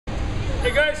Hey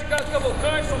guys, Ricardo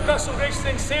Cavalcanti from Cavalcanti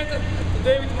Training Center.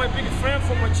 Today with my big friend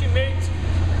from my teammate,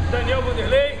 Daniel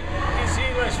Wanderley. He's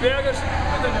in Las Vegas.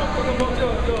 Daniel, talk about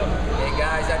your... Hey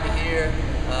guys, I'm here.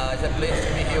 It's a pleasure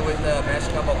to be here with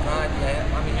Master Cavalcanti.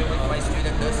 I'm here with my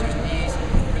student Dustin.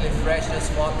 Really fresh,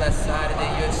 just fought last Saturday,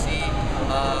 UFC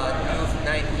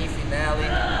 19 finale.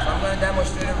 So I'm going to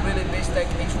demonstrate a really basic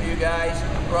techniques for you guys.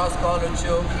 Cross collar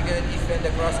choke, you're going to defend the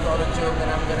cross collar choke,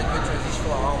 and I'm going to do a transition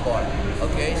for armbar.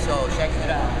 Okay, so check it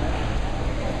out.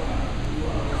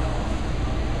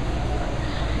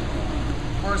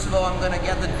 First of all, I'm going to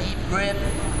get the deep grip,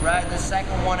 right? The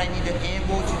second one, I need the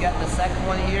angle to get the second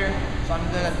one here. So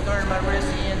I'm going to turn my wrist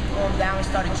in, pull them down, and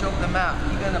start to choke them out.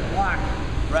 You're going to block,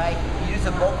 right? You use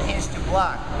the both hands to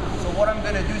block. So what I'm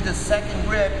going to do is the second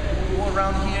grip, go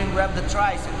around here and grab the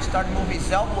tricep, start moving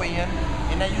his elbow in,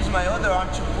 and I use my other arm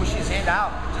to push his head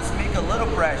out. Just make a little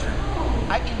pressure.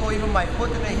 I can go even my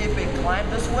foot to the hip and climb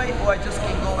this way, or I just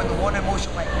can go in one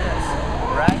motion like this,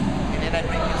 right? And then I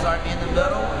bring his arm in the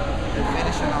middle and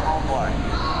finish on the armbar.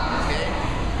 Okay?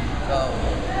 So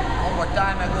one more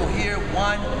time, I go here,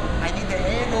 one. I need the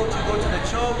angle to go to the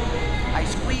choke. I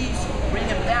squeeze, bring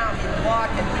him down, he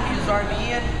block, and bring his arm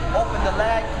in, open the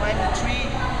leg, climb the tree.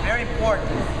 Very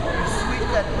important. You sweep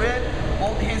that grip,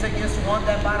 both hands against one,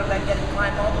 that bottom leg, get it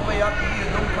climb all the way up here.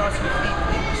 Don't cross your feet,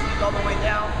 leave your feet all the way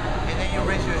down, and then you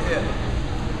raise your hip.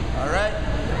 Alright?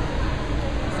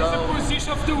 So, the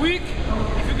position of the week.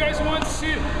 If you guys want to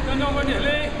see Daniel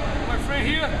Wanderley, my friend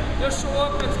here, just show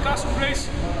up at Cavalcanti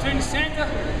Training Center.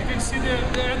 You can see the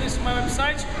address on my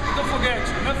website. Don't forget,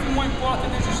 nothing more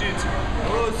important than Jiu Jitsu.